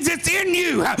things that's in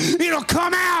you, it'll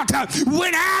come out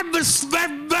when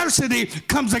adversity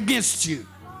comes against you.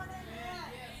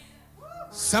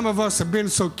 Some of us have been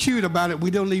so cute about it,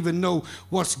 we don't even know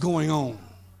what's going on.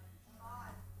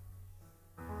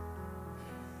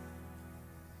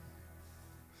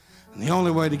 And the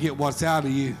only way to get what's out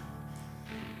of you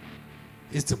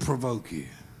is to provoke you.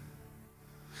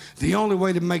 The only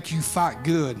way to make you fight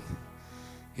good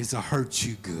is to hurt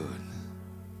you good.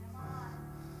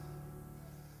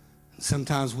 And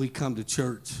sometimes we come to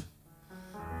church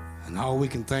and all we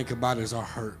can think about is our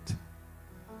hurt.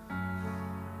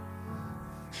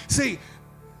 See,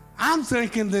 I'm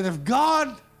thinking that if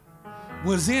God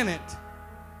was in it,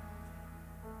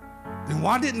 then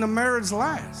why didn't the marriage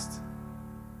last?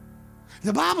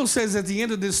 The Bible says at the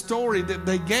end of this story that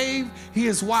they gave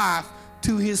his wife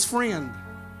to his friend.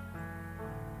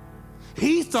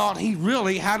 He thought he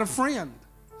really had a friend.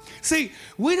 See,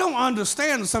 we don't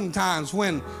understand sometimes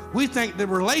when we think the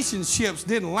relationships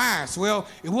didn't last. Well,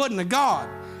 it wasn't a God.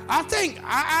 I think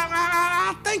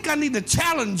I need to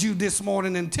challenge you this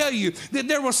morning and tell you that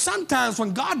there were some times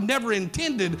when God never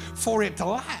intended for it to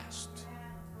last.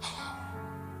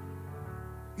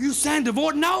 You saying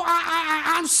divorce? No,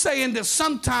 I'm saying that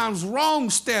sometimes wrong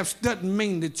steps doesn't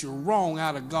mean that you're wrong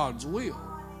out of God's will.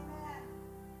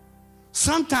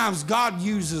 Sometimes God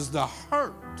uses the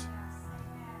hurt.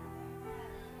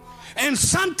 And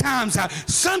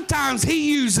sometimes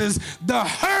he uses the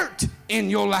hurt in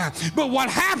your life. But what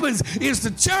happens is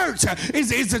the church,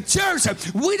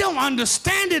 we don't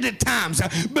understand it at times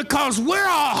because we're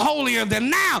all holier than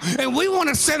now. And we want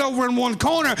to sit over in one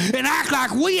corner and act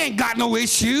like we ain't got no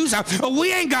issues or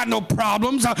we ain't got no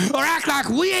problems or act like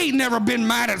we ain't never been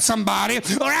mad at somebody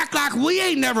or act like we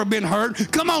ain't never been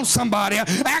hurt. Come on, somebody.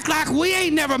 Act like we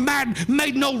ain't never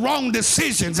made no wrong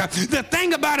decisions. The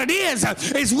thing about it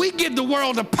is we give the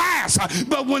world a pass.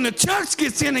 But when the church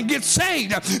gets in and gets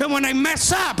saved and when they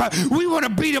mess up, we want to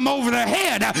beat them over the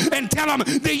head and tell them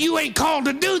that you ain't called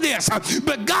to do this.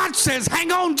 But God says,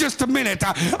 hang on just a minute.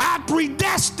 I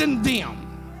predestined them.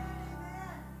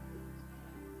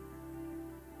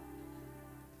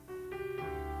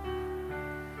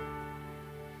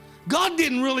 God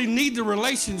didn't really need the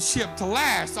relationship to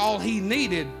last. All he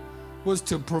needed was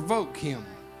to provoke him.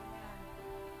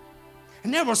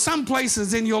 And there were some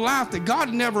places in your life that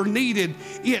God never needed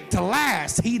it to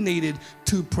last. He needed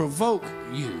to provoke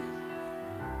you.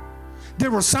 There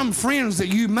were some friends that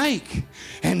you make,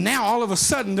 and now all of a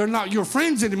sudden they're not your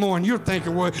friends anymore, and you're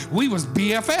thinking, well, we was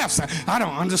BFFs. I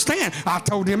don't understand. I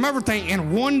told him everything,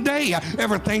 and one day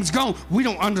everything's gone. We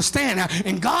don't understand.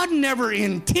 And God never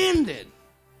intended.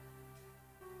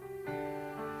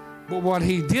 But what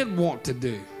he did want to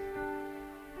do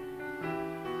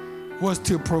was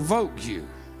to provoke you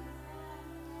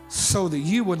so that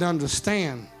you would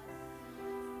understand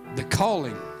the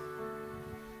calling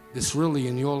that's really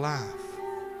in your life.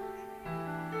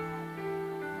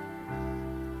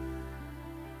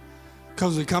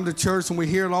 Because we come to church and we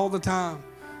hear it all the time.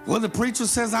 Well, the preacher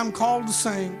says I'm called to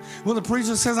sing. Well, the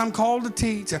preacher says I'm called to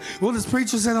teach. Well, this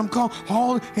preacher says I'm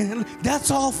called, and that's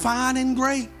all fine and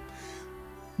great.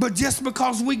 But just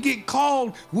because we get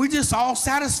called, we're just all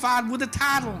satisfied with the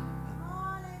title.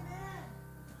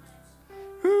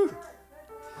 Whew.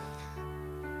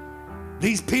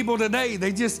 These people today,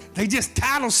 they just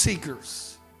title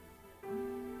seekers.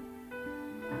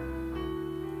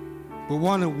 But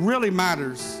what really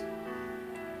matters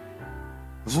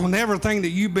is when everything that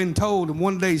you've been told in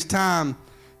one day's time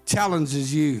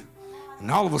challenges you,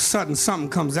 and all of a sudden something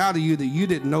comes out of you that you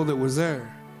didn't know that was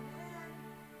there.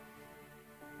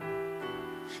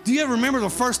 Do you ever remember the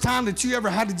first time that you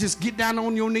ever had to just get down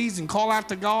on your knees and call out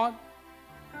to God?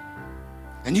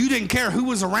 And you didn't care who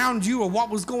was around you or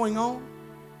what was going on?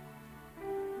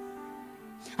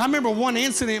 I remember one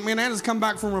incident, me and Anna's come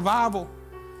back from revival,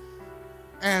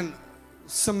 and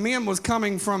some men was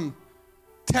coming from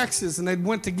Texas, and they'd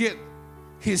went to get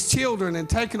his children and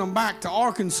taken them back to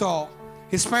Arkansas,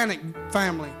 Hispanic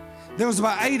family. There was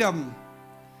about 8 of them.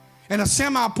 And a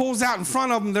semi pulls out in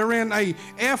front of them. They're in a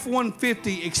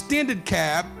F-150 extended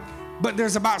cab, but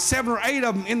there's about 7 or 8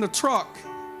 of them in the truck.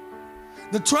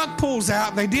 The truck pulls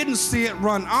out. They didn't see it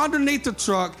run underneath the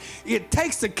truck. It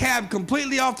takes the cab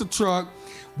completely off the truck.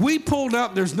 We pulled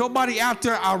up. There's nobody out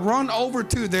there. I run over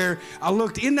to there. I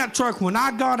looked in that truck. When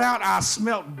I got out, I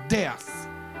smelled death.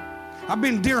 I've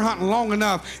been deer hunting long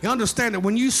enough. You understand that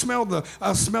when you smell the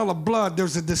smell of blood,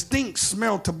 there's a distinct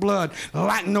smell to blood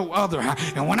like no other.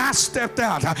 And when I stepped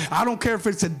out, I don't care if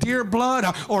it's a deer blood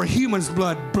or human's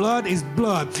blood. Blood is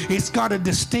blood. It's got a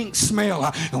distinct smell.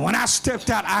 And when I stepped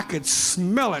out, I could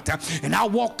smell it. And I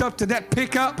walked up to that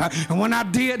pickup. And when I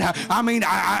did,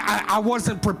 I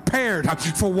wasn't prepared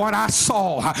for what I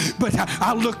saw. But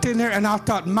I looked in there and I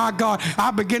thought, my God,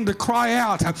 I began to cry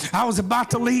out. I was about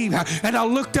to leave. And I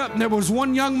looked up and there was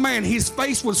one young man. His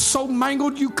face was so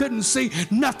mangled you couldn't see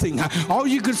nothing. All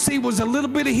you could see was a little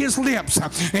bit of his lips,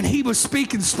 and he was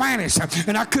speaking Spanish,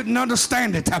 and I couldn't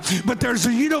understand it. But there's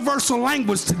a universal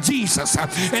language to Jesus,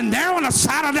 and there on the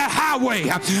side of that highway,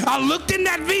 I looked in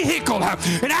that vehicle,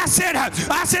 and I said,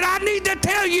 I need to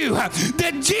tell you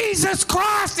that Jesus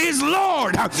Christ is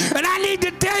Lord, and I need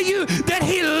to tell you that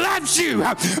He loves you,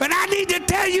 and I need to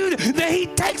tell you that He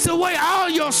takes away all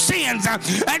your sins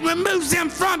and removes them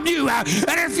from you. And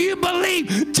if you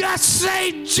believe, just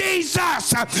say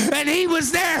Jesus. And he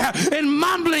was there and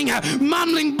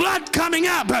mumbling, blood coming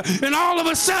up. And all of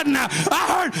a sudden, I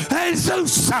heard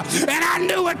Jesus. And I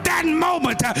knew at that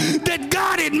moment that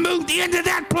God had moved into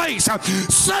that place.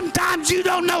 Sometimes you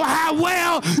don't know how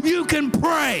well you can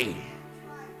pray.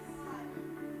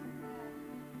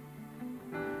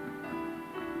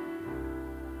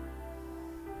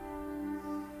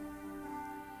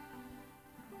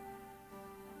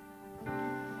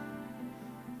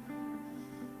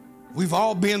 We've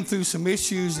all been through some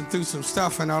issues and through some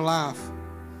stuff in our life.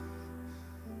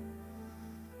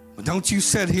 But don't you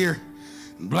sit here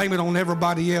and blame it on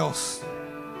everybody else.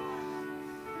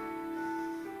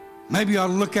 Maybe you ought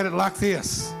to look at it like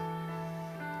this.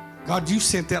 God, you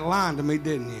sent that line to me,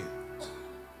 didn't you?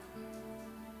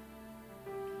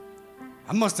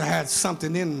 I must have had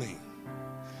something in me.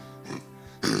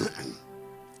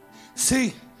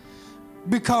 See,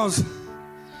 because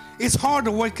it's hard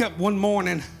to wake up one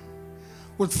morning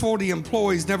with 40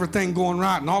 employees and everything going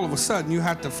right, and all of a sudden you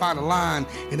have to fight a line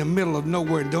in the middle of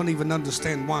nowhere and don't even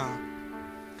understand why.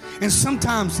 And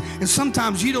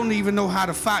sometimes you don't even know how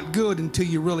to fight good until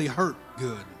you really hurt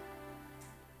good.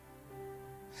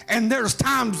 And there's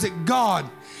times that God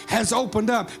has opened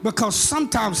up because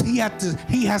sometimes He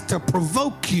has to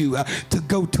provoke you to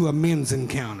go to a men's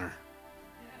encounter.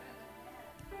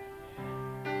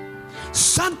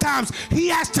 Sometimes He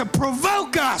has to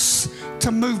provoke us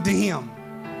to move to Him.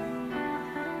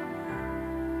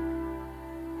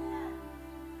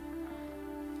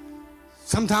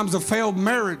 Sometimes a failed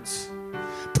marriage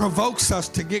provokes us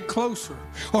to get closer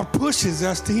or pushes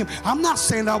us to Him. I'm not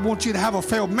saying I want you to have a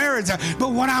failed marriage,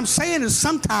 but what I'm saying is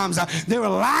sometimes there are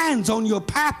lines on your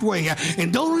pathway,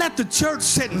 and don't let the church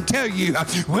sit and tell you,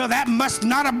 well, that must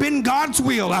not have been God's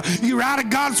will. You're out of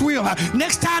God's will.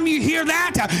 Next time you hear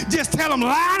that, just tell them,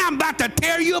 line, I'm about to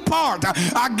tear you apart.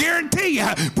 I guarantee you,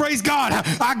 praise God,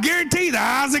 I guarantee the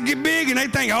eyes will get big and they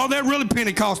think, oh, they're really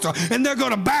Pentecostal, and they're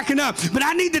going to back it up. But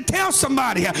I need to tell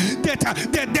somebody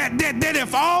that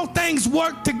if all things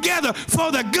work together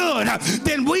for the good,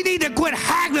 then we need to quit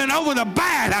haggling over the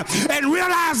bad and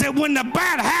realize that when the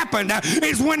bad happened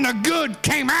is when the good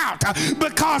came out,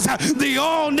 because the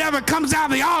oil never comes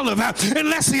out of the olive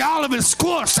unless the olive is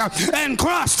squished and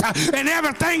crushed and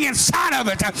everything inside of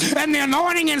it, and the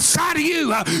anointing inside of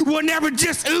you will never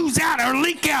just ooze out or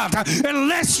leak out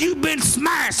unless you've been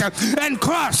smashed and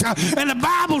crushed. And the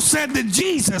Bible said that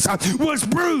Jesus was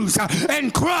bruised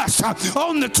and crushed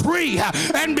on the tree,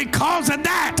 and because of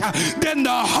that, then the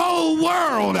whole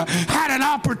world had an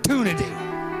opportunity.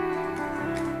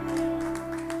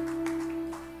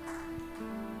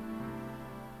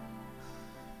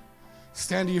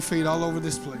 Stand to your feet all over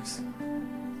this place.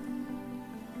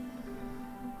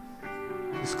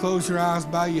 Just close your eyes,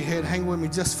 bow your head, hang with me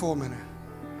just for a minute.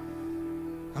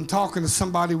 I'm talking to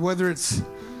somebody, whether it's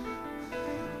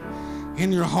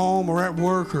in your home or at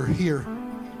work or here,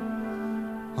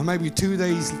 or maybe 2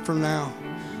 days from now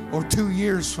or 2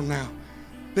 years from now.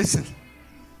 Listen,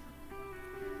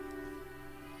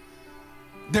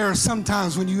 there are some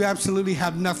times when you absolutely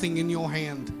have nothing in your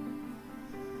hand.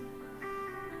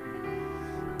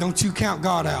 don't you count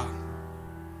God out.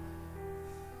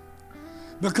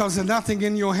 Because nothing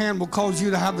in your hand will cause you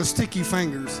to have the sticky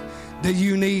fingers that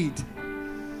you need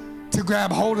to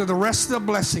grab hold of the rest of the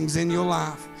blessings in your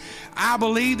life. I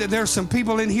believe that there's some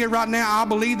people in here right now. I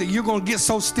believe that you're going to get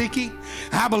so sticky.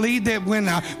 I believe that when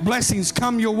blessings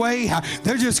come your way,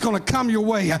 they're just going to come your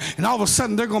way. And all of a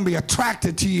sudden, they're going to be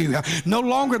attracted to you. No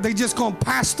longer they just going to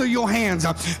pass through your hands.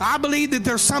 I believe that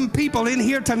there's some people in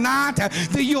here tonight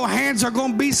that your hands are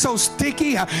going to be so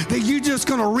sticky that you're just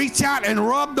going to reach out and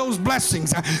rub those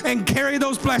blessings and carry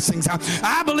those blessings.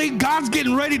 I believe God's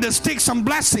getting ready to stick some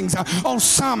blessings on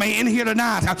some in here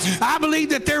tonight. I believe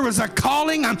that there is a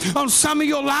calling on some of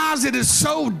your lives that is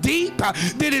so deep,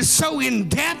 that is so in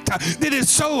depth, that is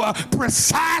so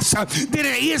precise, that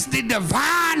it is the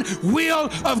divine will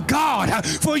of God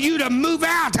for you to move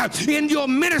out in your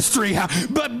ministry.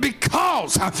 But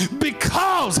because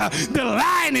the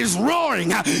lion is roaring,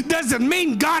 doesn't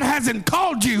mean God hasn't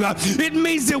called you. It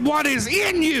means that what is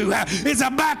in you is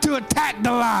about to attack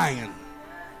the lion.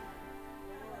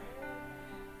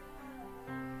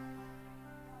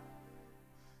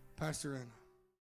 Pastor Anna.